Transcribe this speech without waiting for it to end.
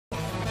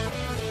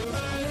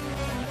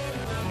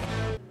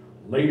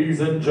Ladies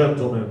and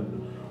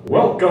gentlemen,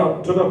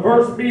 welcome to the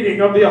first meeting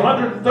of the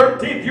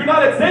 113th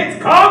United States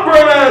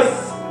Congress!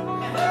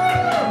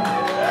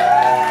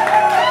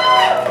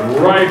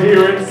 Right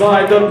here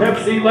inside the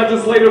Pepsi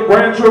Legislative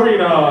Branch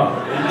Arena.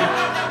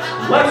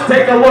 Let's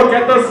take a look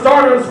at the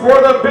starters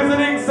for the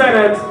visiting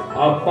Senate.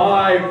 A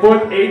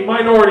 5'8"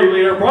 minority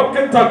leader from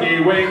Kentucky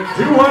weighing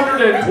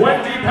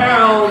 220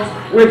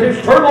 pounds with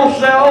his turtle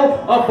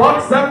shell,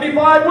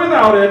 $1.75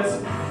 without it,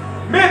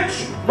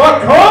 Mitch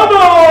McConnell!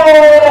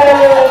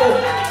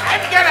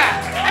 I'm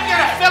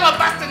gonna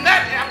filibuster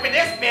nut up in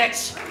this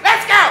bitch.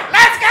 Let's go!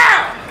 Let's go!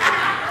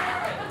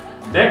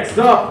 Next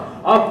up,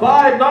 a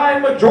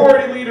 5'9"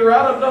 majority leader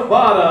out of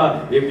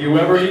Nevada. If you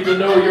ever need to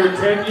know your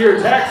 10-year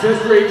tax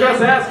history,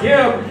 just ask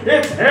him.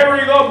 It's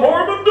Harry the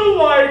Mormon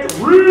Delight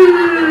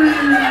Reid!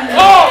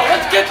 Oh,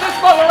 let's get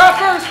this mother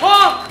effers,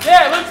 huh?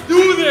 Yeah, let's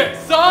do this,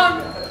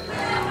 son!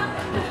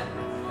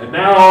 And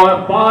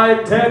now a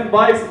 5'10"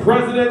 vice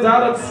president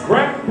out of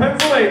Scranton,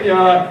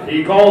 Pennsylvania.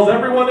 He calls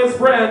everyone his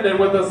friend, and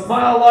with a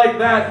smile like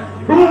that,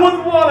 who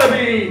wouldn't want to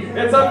be?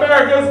 It's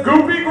America's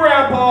goofy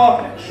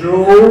grandpa,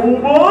 Joe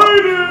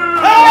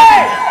Biden!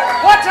 Hey!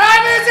 What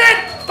time is it?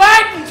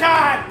 Biden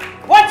time!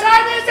 What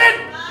time is it?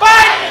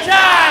 Biden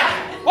time!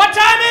 What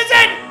time is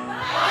it?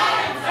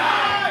 Biden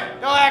time!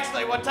 No,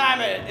 actually, what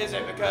time is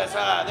it? Because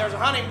there's a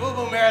hunting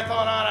boo-boo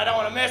marathon on. I don't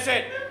want to miss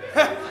it.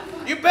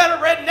 You better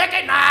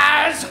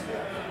recognize.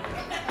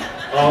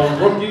 A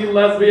rookie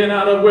lesbian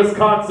out of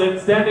Wisconsin,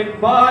 standing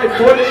 5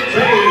 foot and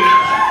change,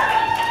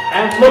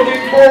 and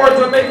looking forward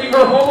to making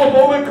her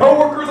homophobic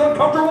coworkers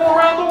uncomfortable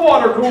around the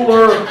water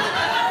cooler.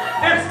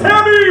 It's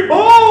Tammy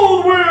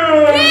Baldwin!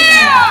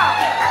 Yeah!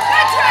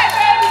 That's right,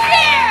 baby!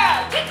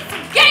 Yeah! Getting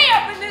some gay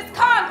up in this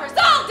Congress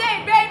all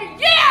day, baby!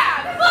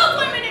 Yeah! Full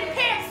women in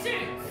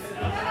pantsuits!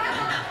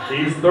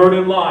 He's third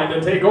in line to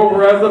take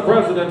over as the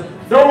president.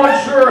 No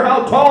one's sure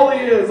how tall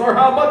he is, or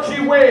how much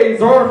he weighs,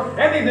 or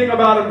anything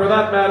about him for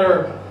that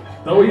matter.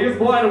 Though he is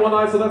blind in one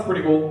eye, so that's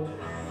pretty cool.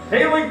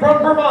 Hailing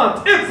from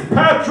Vermont, it's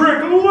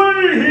Patrick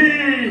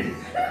Leahy!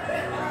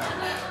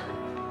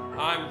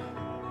 I'm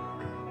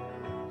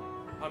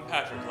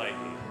Patrick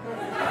Leahy.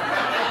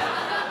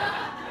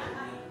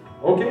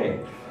 Okay.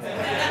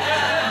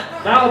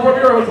 Now from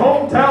your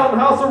hometown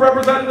House of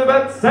Representatives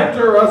at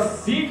Center, a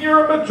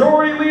senior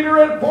majority leader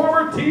and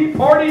former Tea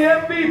Party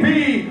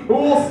MVP who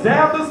will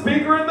stab the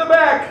speaker in the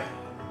back.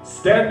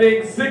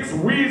 Standing 6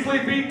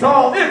 Weasley feet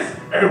tall, it's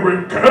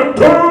Eric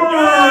Cantor!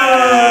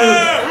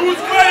 Yeah! Who's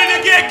ready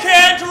to get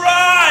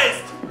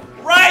cantorized?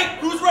 Right?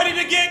 Who's ready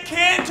to get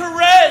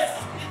cantorized?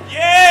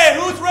 Yeah,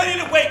 who's ready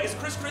to... Wait, is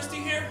Chris Christie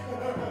here?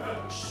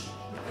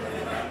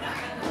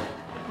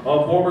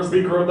 A former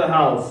Speaker of the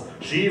House.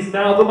 She's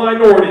now the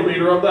minority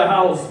leader of the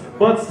House,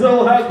 but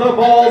still has the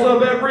balls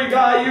of every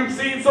guy you've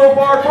seen so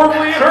far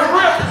firmly in her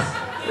grips.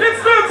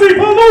 It's Nancy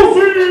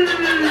Pelosi!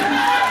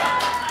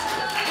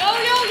 Yo,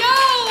 yo, yo!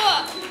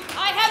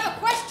 I have a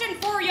question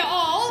for you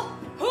all.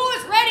 Who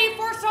is ready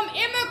for some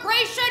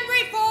immigration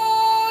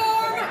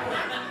reform?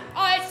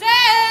 I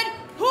said,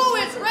 who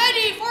is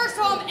ready for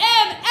some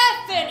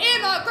MFing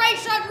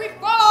immigration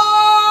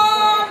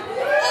reform?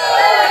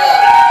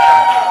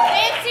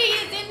 Nancy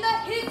is in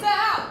his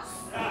house.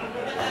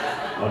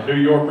 A New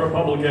York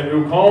Republican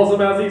who calls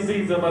him as he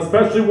sees him,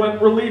 especially when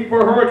relief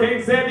for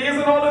Hurricane Sandy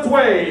isn't on its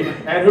way,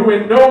 and who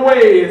in no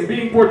way is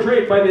being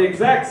portrayed by the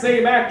exact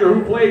same actor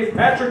who plays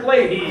Patrick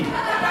Leahy.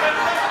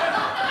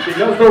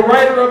 Because the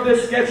writer of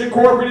this sketch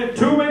incorporated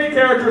too many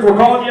characters, we're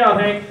calling you out,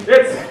 Hank.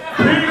 It's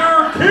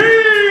Peter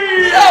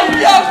King!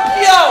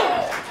 Yo!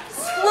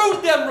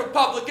 Screw them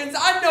Republicans.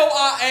 I know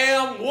I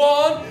am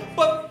one,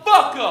 but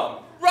fuck them,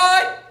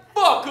 right?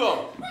 Fuck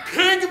them.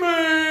 King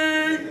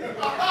me!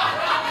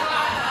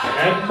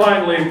 And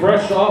finally,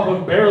 fresh off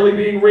of barely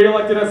being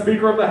re-elected as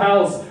Speaker of the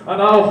House, an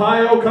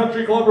Ohio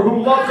country clubber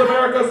who loves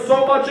America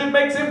so much it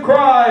makes him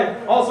cry.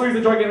 Also, he's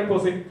a gigantic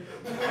pussy.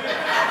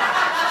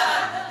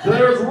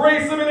 There's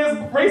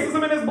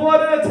racism in his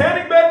blood and a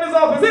tanning bed in his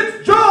office.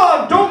 It's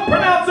John! Don't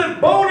pronounce it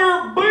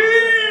Boner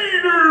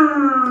Beater!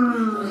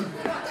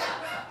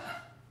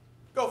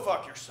 Go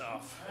fuck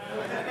yourself.